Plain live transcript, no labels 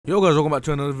Yo guys, welcome back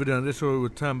to another video, and this will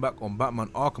return back on Batman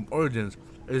Arkham Origins.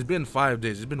 It's been 5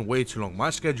 days, it's been way too long. My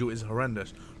schedule is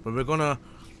horrendous, but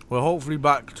we're hopefully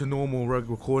back to normal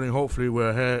recording. Hopefully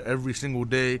we're here every single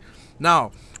day.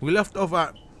 Now, we left off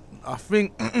at, I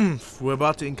think, we're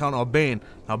about to encounter Bane.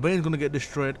 Now Bane's gonna get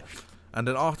destroyed, and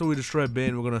then after we destroy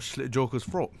Bane, we're gonna slit Joker's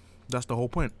throat. That's the whole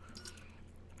point.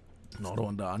 No, I don't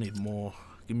want that, I need more.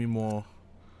 Give me more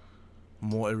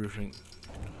everything.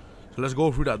 So let's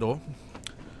go through that door.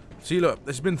 See, look,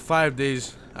 it's been 5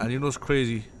 days, and you know what's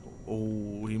crazy?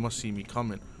 Oh, he must see me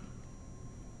coming.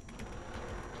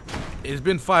 It's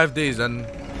been 5 days, and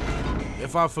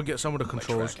if I forget some of the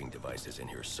controls, tracking device is in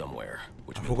here somewhere.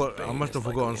 I must have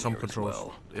forgotten some controls.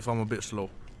 If I'm a bit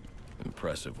slow.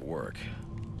 Impressive work,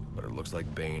 but it looks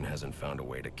like Bane hasn't found a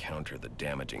way to counter the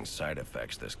damaging side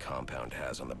effects this compound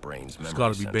has on the brain's memory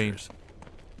centers. It's gotta be Bane.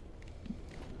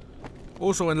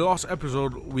 Also, in the last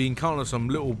episode, we encountered some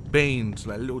little Banes,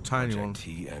 like little tiny ones.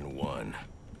 TN1.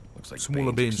 Looks like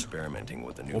smaller Banes, experimenting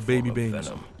with a new or baby form of Banes.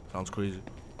 venom. Sounds crazy.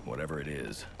 Whatever it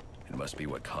is, it must be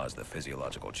what caused the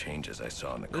physiological changes I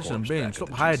saw in the corpse. Listen, Bane, back stop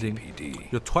at the hiding.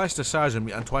 GCPD. You're twice the size of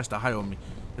me and twice the height of me.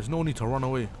 There's no need to run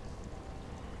away.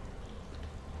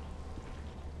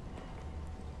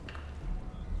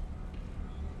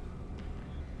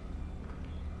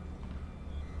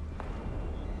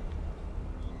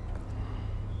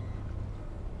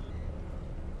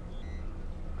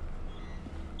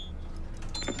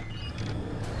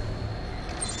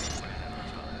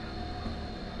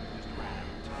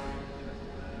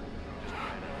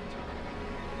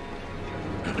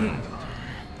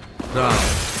 Done.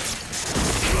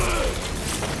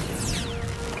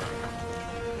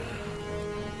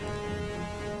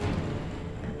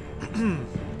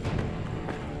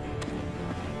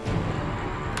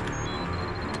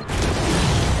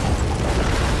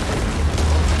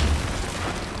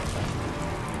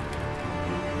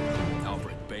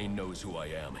 Alfred, Bane knows who I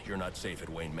am. You're not safe at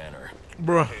Wayne Manor.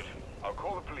 Bruh. I'll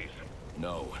call the police.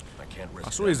 No, I can't risk.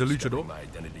 I saw he's a them luchador. discovering my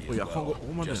identity Wait, as I can't well. go. What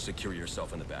am I Just doing? secure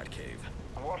yourself in the Batcave.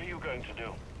 What are you going to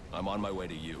do? I'm on my way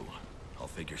to you. I'll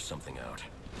figure something out.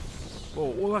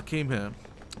 Well, all I came here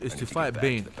is I to need to fight get back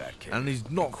Bane, to the Batcave. and he's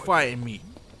not Quickly. fighting me.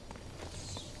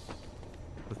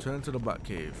 Return to the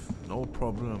Batcave, no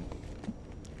problem.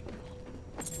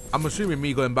 I'm assuming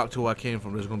me going back to where I came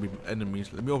from, there's gonna be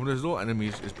enemies. Let me open this door.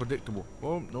 Enemies is predictable.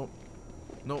 Oh no,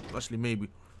 no, actually maybe.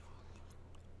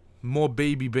 More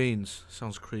baby Banes.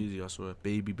 Sounds crazy, I swear.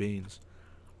 Baby Banes,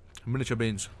 miniature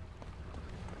Banes.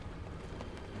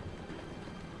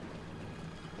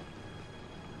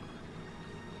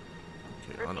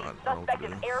 Okay, I know what Suspect to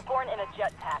is do. airborne in a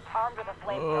jetpack, armed with a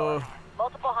flamethrower.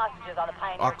 Multiple hostages on the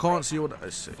Pioneer. I can't see what that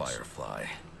is. Firefly.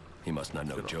 He must not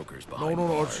know Joker's behind No,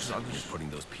 bars. I'm He's just putting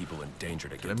those people in danger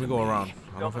to get let me to go me. around.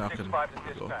 I don't think I Delta can 65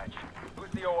 to go. dispatch. Who's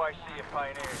the OIC at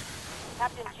Pioneers?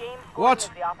 Captain James Gordon What? is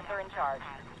the officer in charge.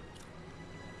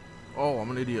 Oh, I'm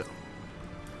an idiot.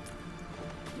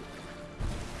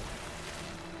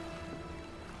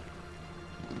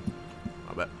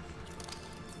 I bet.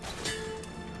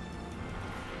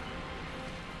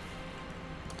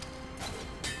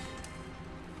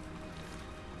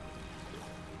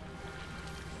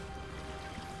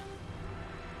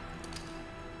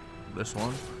 This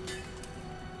one.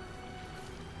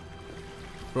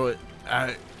 Bro,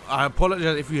 I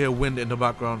apologize if you hear wind in the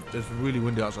background. It's really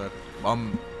windy outside.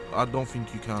 I don't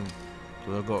think you can.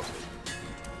 So I've got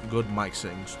good mic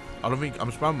settings. I don't think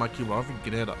I'm spamming my keyboard. I don't think you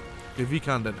can hear that. If you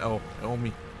can, then L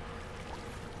me.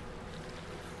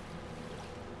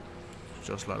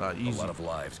 Just like that, A easy. lot of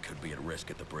lives could be at risk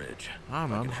at the bridge. Ah,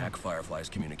 If I man. can hack Firefly's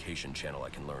communication channel, I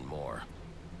can learn more.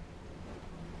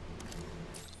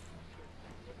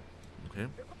 Okay.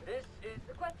 This is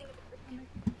requesting.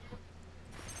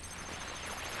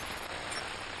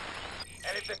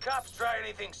 And if the cops try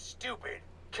anything stupid,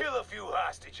 kill a few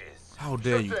hostages. How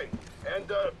dare you? thing. And,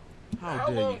 How how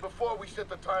dare long you? before we set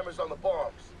the timers on the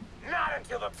bombs? Not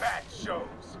until the bat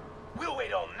shows. We'll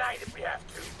wait all night if we have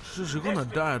to. Sis, you're gonna There's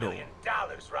die $50 though. million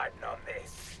riding on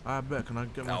this. I bet. Can I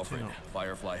get my Alfred, thing out?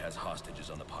 Firefly has hostages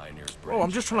on the Pioneers Bridge. Oh,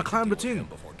 I'm just trying to climb the Deal with thing.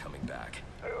 them before coming back.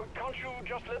 Can't you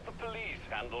just let the police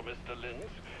handle Mr. Linz?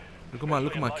 Look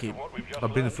at my cape.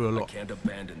 I've been through a I lot. can't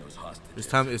abandon those hostages. It's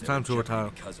time They're to in jeopardy retire.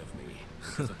 because of me.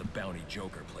 Because of the bounty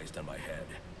Joker placed on my head.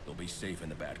 They'll be safe in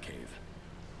the Batcave.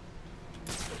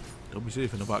 Don't be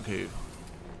safe in the Batcave.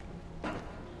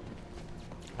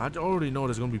 I already know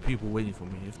there's gonna be people waiting for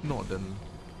me. If not, then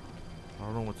I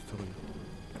don't know what to tell you.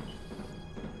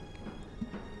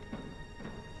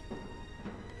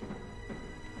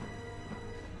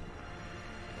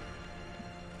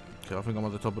 Okay, I think I'm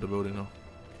at the top of the building now.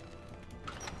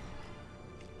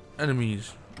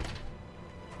 enemies.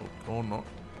 Oh, or not.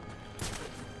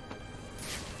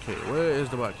 Okay, where is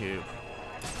the back cave?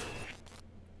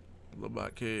 The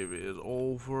back cave is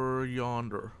over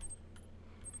yonder.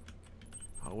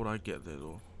 How would I get there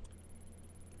though?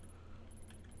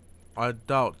 I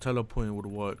doubt teleporting would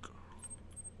work.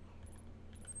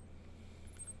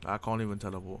 I can't even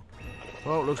teleport.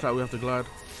 Well, it looks like we have to glide.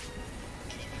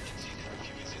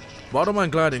 But I don't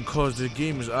mind gliding because the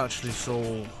game is actually so,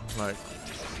 like,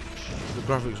 the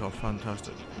graphics are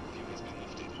fantastic.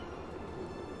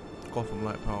 Gotham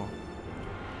Light Power.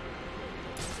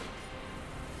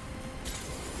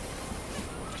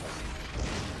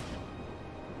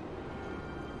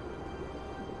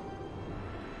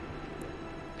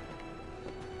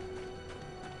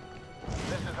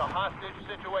 This is a hostage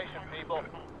situation, people.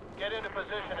 Get into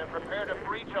position and prepare to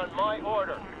breach on my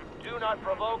order. Do not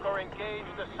provoke or engage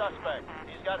the suspect.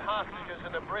 He's got hostages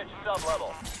in the bridge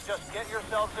sublevel. Just get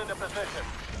yourselves into position.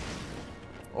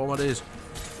 Oh my days.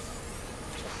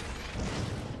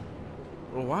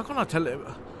 Well, why can't I tell it?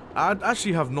 I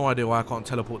actually have no idea why I can't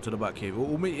teleport to the back cave.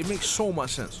 It makes so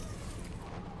much sense.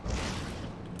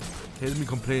 Here's me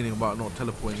complaining about not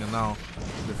teleporting, and now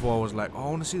before I was like, oh, I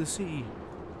want to see the city.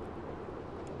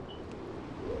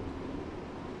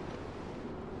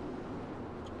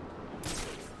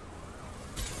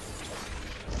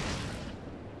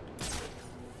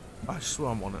 I swear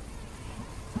I'm on it.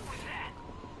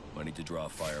 I need to draw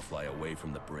Firefly away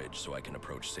from the bridge so I can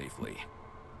approach safely.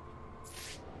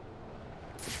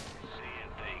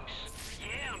 Seeing things.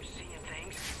 Yeah, I'm seeing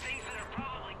things. Things that are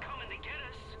probably coming to get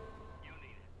us. You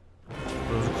need it.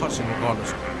 There was a cutscene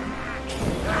regardless.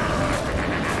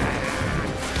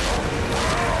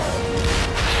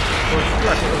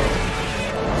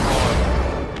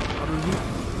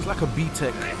 It's like a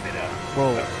B-Tech. Bro.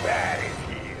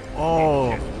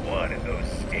 Oh. One of those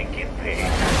stinking pigs.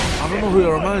 I don't know who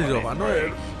it reminds me of. I know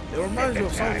it reminds me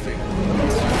of something. I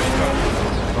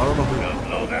don't know who.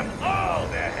 Blow them all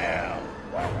to hell.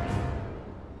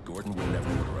 Gordon would never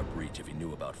order a breach if he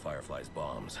knew about Firefly's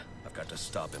bombs. I've got to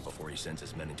stop him before he sends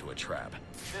his men into a trap.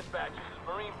 Dispatch, this is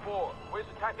Marine 4. Where's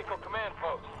the tactical command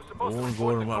post? We're supposed All to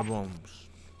going report about bombs.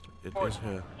 It is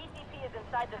here. TCP is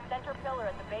inside the center pillar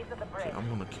at the base of the bridge. Okay, I'm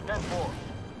gonna kill 10-4. him.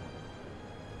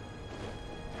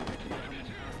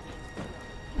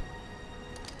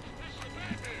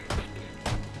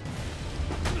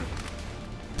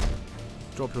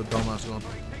 Drop your dumbass gun.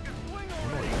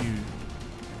 Not you.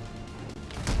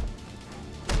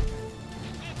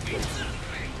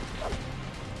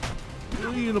 What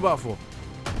are you in about for?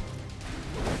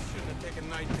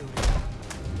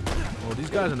 Oh, these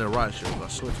guys in their right shit, I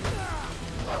swear to you.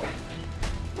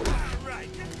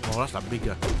 Oh, that's that big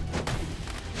guy.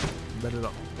 Bet it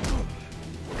up.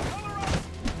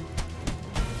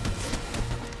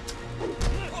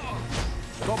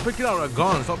 Stop picking out a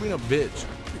gun, stop being a bitch.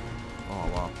 Oh,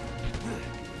 wow.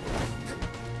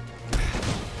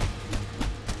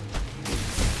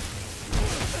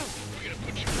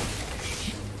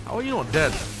 How are you not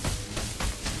dead?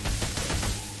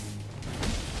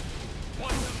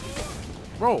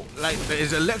 Bro, like, there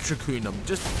is electrocuting them.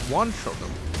 Just one-shot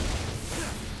them.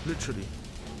 Literally.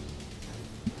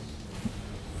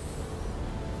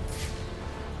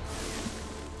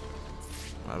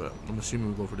 Alright, I'm assuming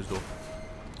we go for this door.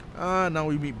 Now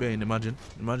we meet Bane. Imagine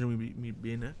we meet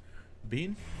Bane there.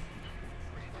 Bane?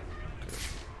 Okay.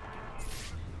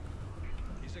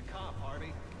 He's a cop,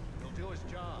 Harvey. He'll do his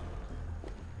job.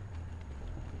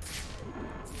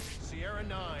 Sierra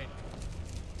 9.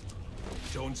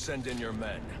 Don't send in your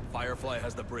men. Firefly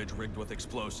has the bridge rigged with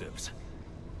explosives.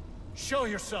 Show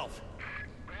yourself.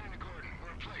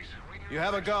 You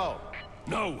have a go.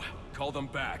 No! Call them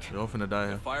back. You're all finna die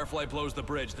here. If Firefly blows the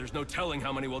bridge, there's no telling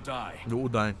how many will die. You're all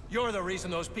dying. You're the reason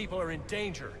those people are in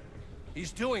danger.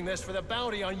 He's doing this for the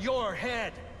bounty on your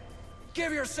head.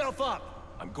 Give yourself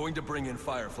up. I'm going to bring in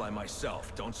Firefly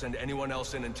myself. Don't send anyone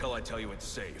else in until I tell you it's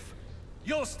safe.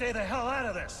 You'll stay the hell out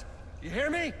of this. You hear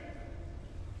me?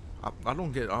 I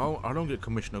don't get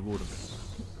Commissioner Gordon.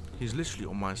 He's literally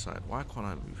on my side. Why can't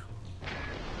I move?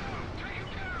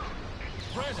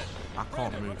 Brandon, I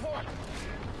can't move. report.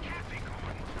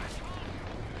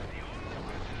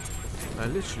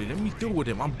 Literally, let me deal with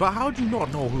him. But how do you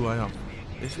not know who I am?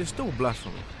 It's still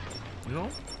blasphemy. You know?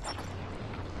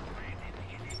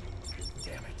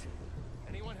 Damn it.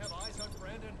 Anyone have eyes on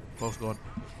Brandon? Close God.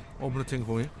 Open the thing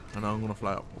for me, and I'm gonna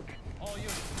fly up. All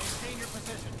units, maintain your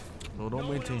position. No, don't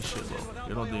maintain shit, bro.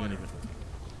 You're not doing anything.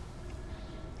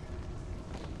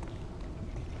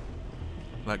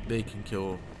 Like, they can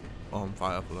kill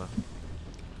Firefly. You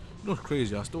know what's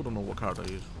crazy? I still don't know what character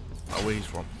he is. Where he's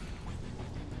from.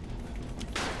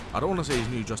 I don't want to say he's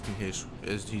new just in case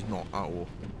he's not at all.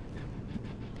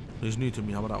 He's new to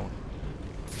me. How about that one?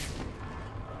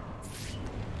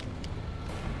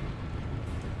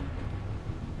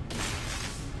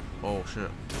 Oh shit.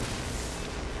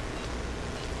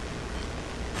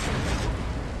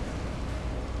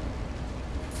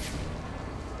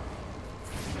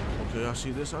 Okay, I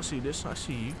see this, I see this, I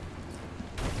see you.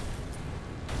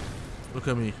 Look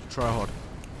at me, try hard.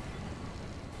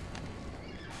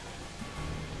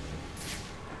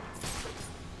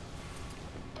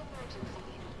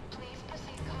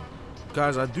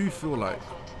 Guys, I do feel like...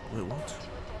 Wait, what?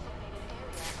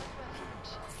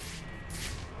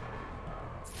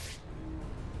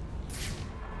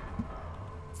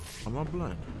 Am I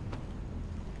blind?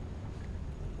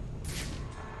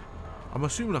 I'm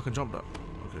assuming I can jump that.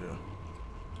 Okay, yeah.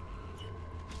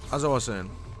 As I was saying,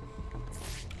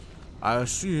 I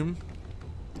assume...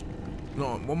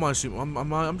 No, what am I assuming?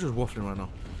 I'm just waffling right now.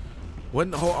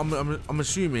 When I'm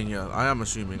assuming, yeah, I am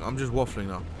assuming. I'm just waffling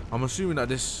now. I'm assuming that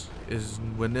this is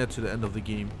we're near to the end of the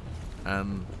game,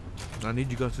 and I need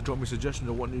you guys to drop me suggestions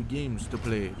of what new games to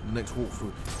play in the next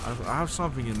walkthrough. I have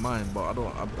something in mind, but I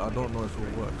don't know if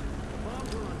it will work.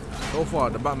 So far,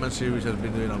 the Batman series has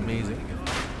been doing amazing.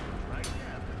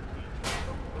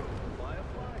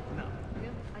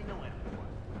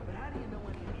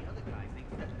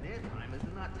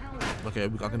 Okay,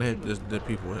 I can hear the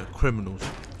people here, criminals.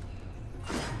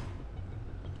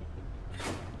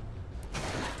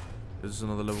 Is this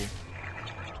another level?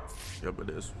 Yep, it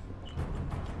is.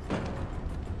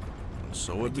 And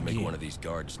so it begins. Make one of these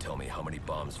guards tell me how many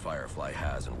bombs Firefly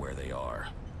has and where they are.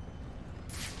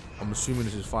 I'm assuming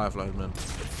this is Firefly, man.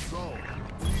 So, what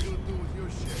are you gonna do with your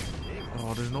shit?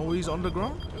 Oh, there's no ways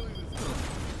underground?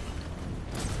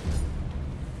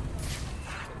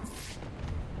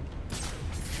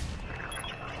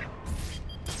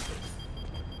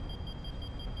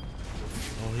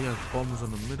 Oh, he has bombs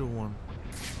on the middle one.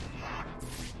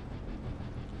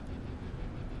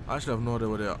 I actually have no idea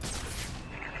where they are.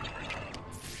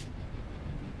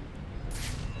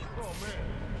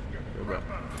 Go back.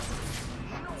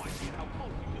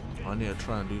 I need to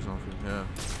try and do something, yeah.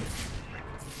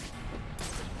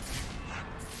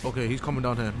 Okay, he's coming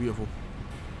down here, beautiful.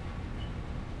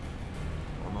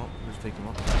 Or not, let's take him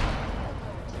up.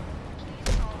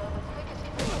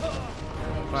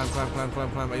 Climb, climb, climb,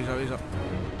 climb, climb, ease up, ease up.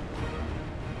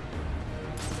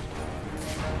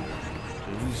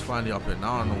 Okay, he's finally up here,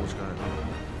 now I know what's going on.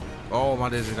 Oh my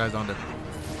days, the guy's down there.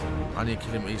 I need to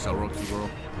kill him ASAP, Rocky, bro.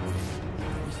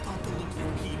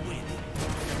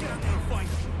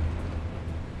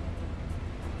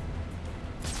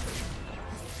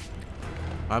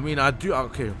 I mean, I do,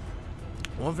 okay.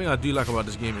 One thing I do like about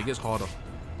this game, it gets harder.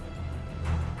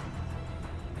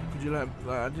 Could you like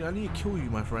I need to kill you,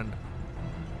 my friend.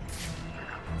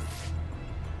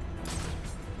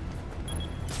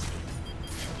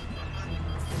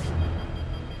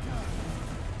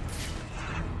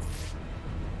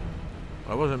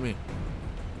 That wasn't me.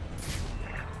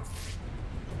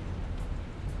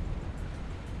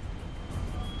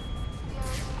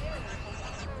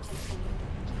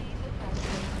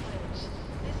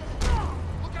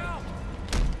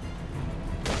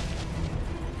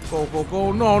 Go, go,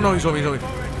 go. No, no, he saw me, he saw me.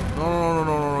 No, no, no,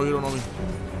 no, no, no, you don't know me.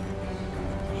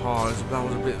 Oh, that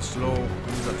was a bit slow. I need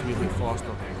that to be a bit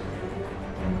faster.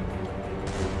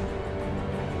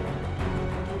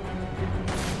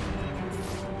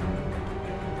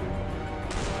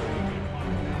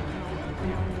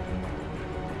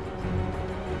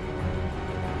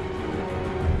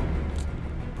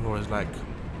 Bro, it's like...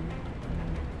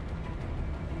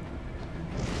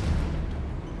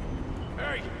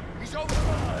 Hey, he's over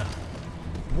there.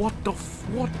 What the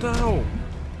hell?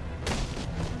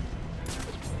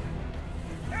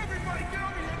 Everybody get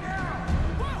over here now!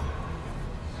 Whoa!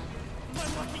 My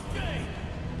lucky day!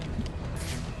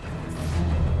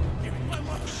 My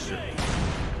lucky day!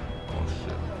 Oh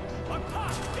shit. I'm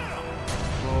popped! Get him!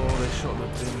 Oh, they shot the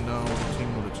thing down. The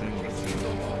thing.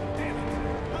 Damn it!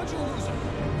 How'd you lose him?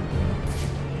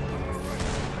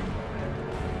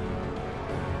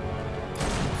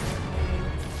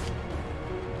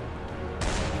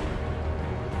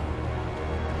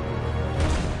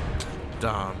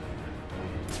 Damn.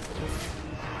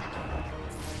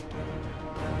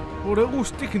 Well, they're all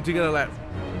sticking together like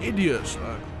idiots.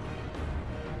 Like.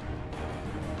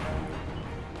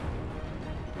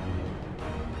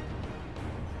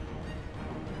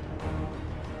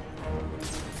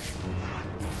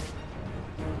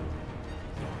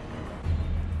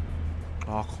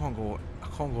 Oh, I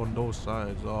can't go on those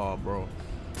sides. Oh, bro.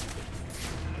 These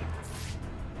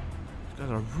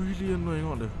guys are really annoying,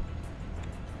 aren't they?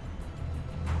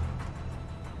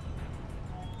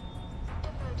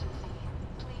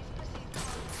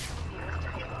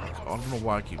 don't know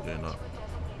why I keep doing that.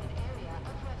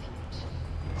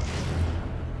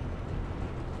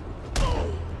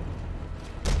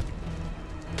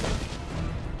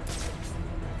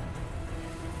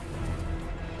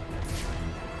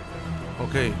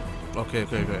 Okay.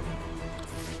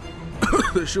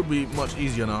 It should be much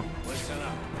easier now. Listen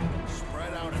up.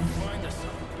 Spread out and find us some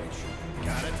bitch.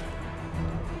 Got it?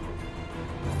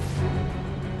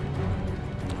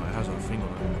 Oh, it has a thing on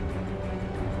it.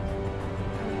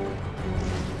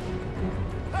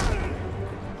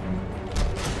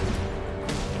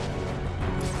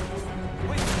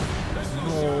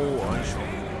 No, I should.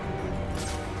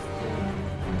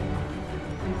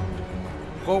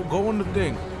 Go on the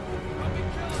thing.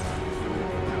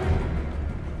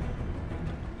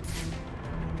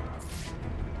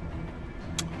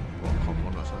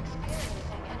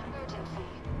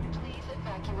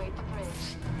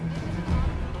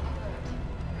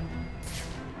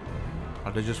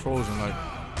 Are they just frozen? Like,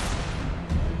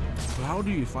 so how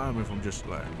do you find me from just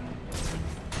like?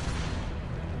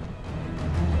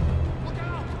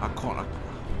 I can't.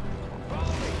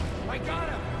 I got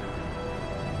him.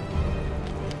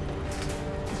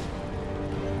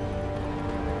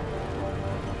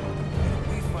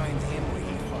 We find him where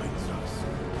he finds us.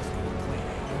 It's gonna play.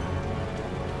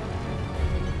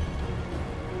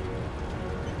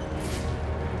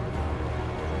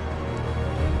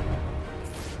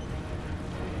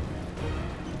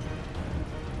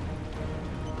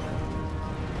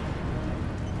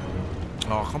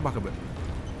 Oh, come back a bit.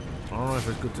 I don't know if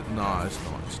it's good to. Nah, it's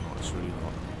not. It's not. It's really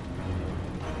not.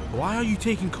 Why are you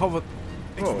taking cover?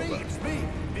 Bro, It's me.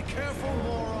 Be careful,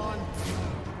 moron.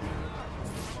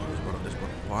 This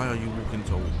one. Why are you walking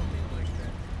to? Oh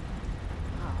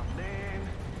man,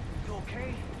 you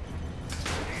okay?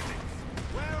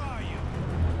 Where are you?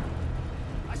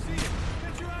 I see you.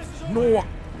 Get your asses over No. here.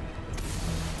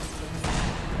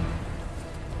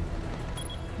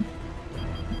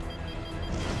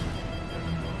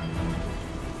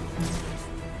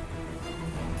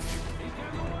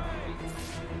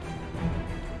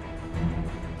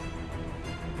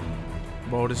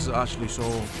 Bro, this is actually so. I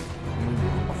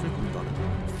think we've done it.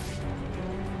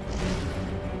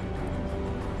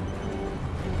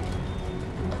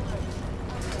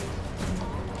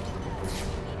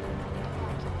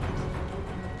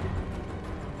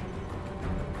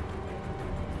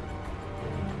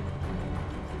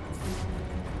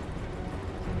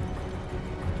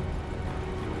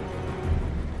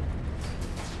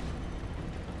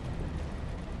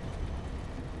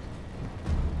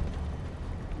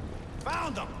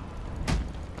 Found them.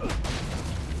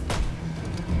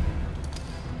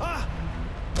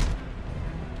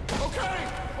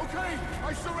 Okay,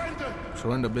 I surrender.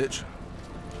 Surrender, bitch.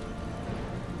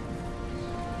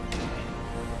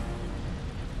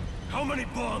 How many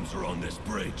bombs are on this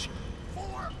bridge?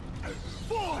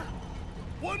 Four.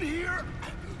 One here,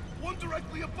 one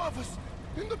directly above us,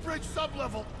 in the bridge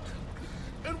sublevel,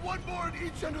 and one more at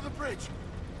each end of the bridge.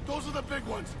 Those are the big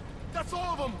ones. That's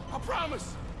all of them, I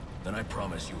promise. Then I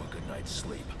promise you a good night's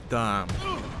sleep. Damn.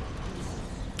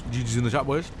 GG's in the chat,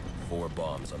 boys. 4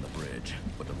 bombs on the bridge,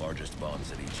 with the largest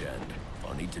bombs at each end.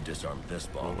 I'll need to disarm this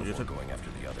bomb Oh, before going after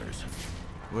the others.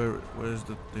 Where's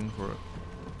the thing for it?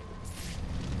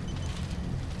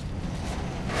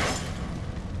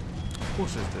 Of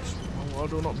course it's this. Why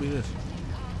do it not be this?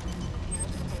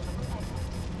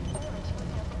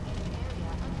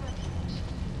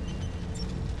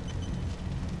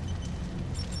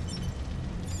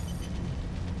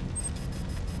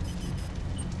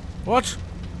 What?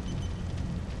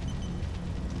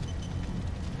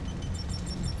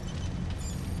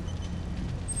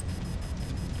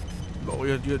 Oh,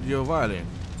 you're violating.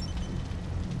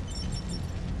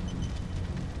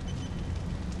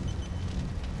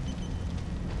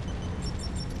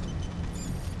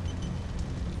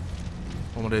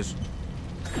 One of these.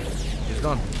 It's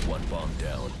done. 1 bomb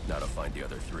down. Now to find the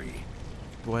other 3.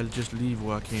 Do I just leave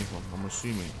where I came from? I'm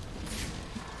assuming.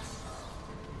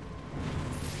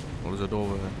 Oh, there's a door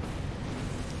over there.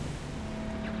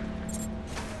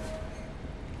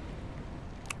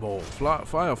 Whoa,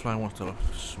 Firefly wants to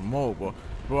smoke, bro.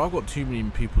 Bro, I've got too many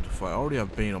people to fight. I already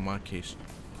have Bane on my case.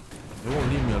 They won't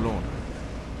leave me alone.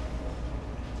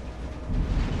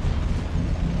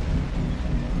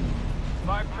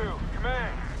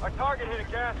 Command, our target hit a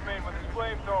gas main with his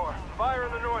flamethrower. Fire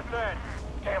in the north end.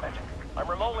 Damn it. I'm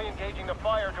remotely engaging the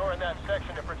fire door in that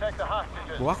section to protect the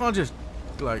hostages. Well, I can't just,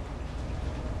 like...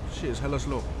 Shit, it's hella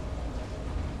slow.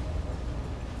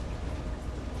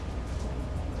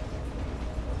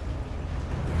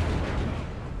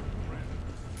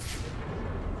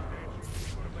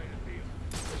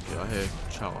 Yeah, I hear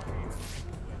chow.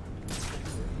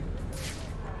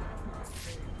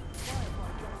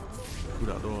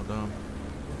 Oh damn.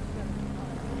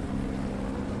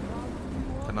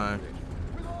 Can I?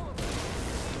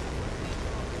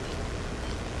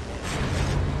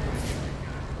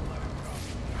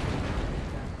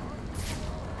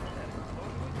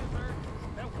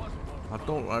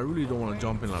 I really don't want to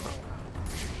jump in like that.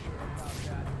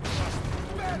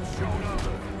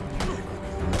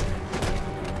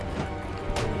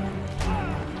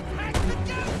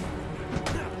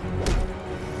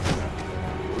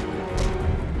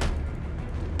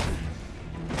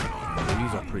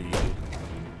 These are pretty easy.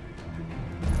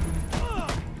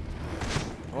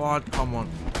 Oh, come on.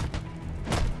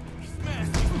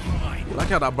 I like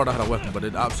how that brother had a weapon, but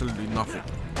did absolutely nothing.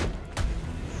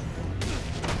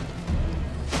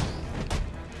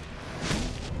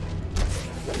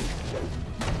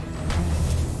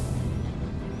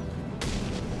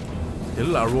 They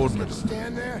look like roadmen.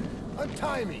 Stand there.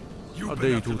 Untie me. You've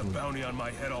been after the bounty on my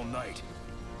head all night.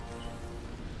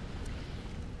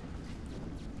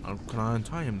 Can I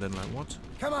untie him then? Like what?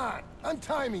 Come on,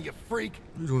 untie me, you freak.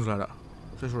 Who's ones like that?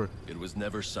 Say sorry. It was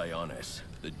never Sionis.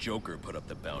 The Joker put up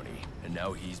the bounty, and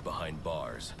now he's behind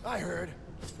bars. I heard,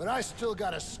 but I still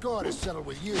got a score to settle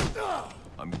with you.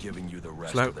 I'm giving you the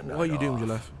rest It's like, of the night what are you doing off. with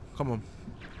your life? Come on.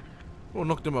 Oh,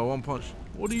 knocked him out one punch.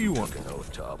 What do you want? Took an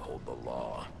oath to uphold the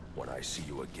law. When I see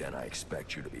you again, I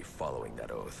expect you to be following that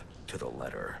oath to the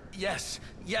letter. Yes,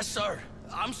 sir.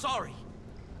 I'm sorry.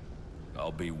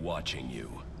 I'll be watching you.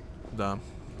 Damn.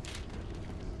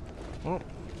 Well,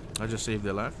 I just saved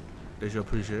their life. They should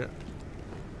appreciate it.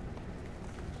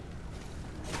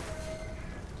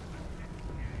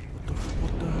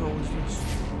 What the hell is this?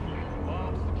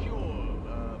 Bomb secure,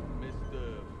 Mr.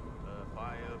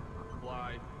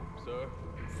 Firefly, sir.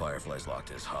 Firefly's locked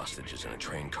his hostages in a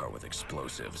train car with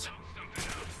explosives.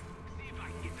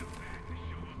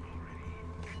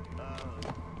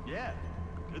 Yeah,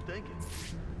 good thinking.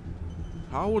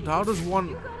 How does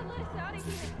one?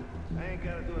 I ain't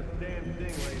gotta do a damn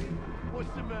thing, lady. What's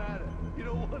the matter? You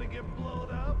don't want to get blown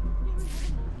up?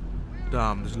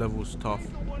 Damn, this level's tough.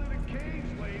 The one in the cage,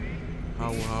 lady.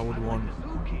 How would one?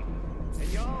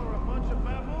 And y'all are a bunch of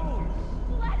baboons.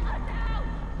 Let us out!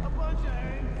 A bunch of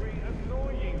angry,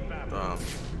 annoying baboons.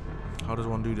 Damn. How does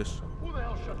one do this? Who the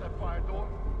hell shut that fire door?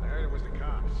 I heard it was the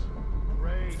cops.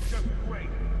 Great, just great.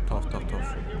 Tough.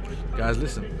 Guys,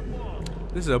 listen.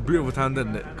 This is a beautiful time,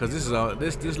 isn't it? Because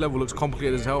this level looks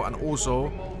complicated as hell, and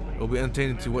also it'll be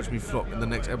entertaining to watch me flop in the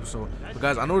next episode. But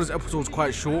guys, I know this episode's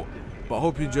quite short, but I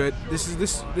hope you enjoyed. This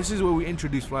is where we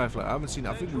introduced Firefly. I haven't seen it.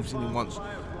 I think we've seen him once,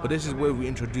 but this is where we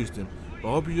introduced him. But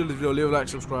I hope you enjoyed this video. Leave a like,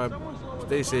 subscribe,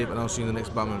 stay safe, and I'll see you in the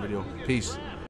next Batman video. Peace.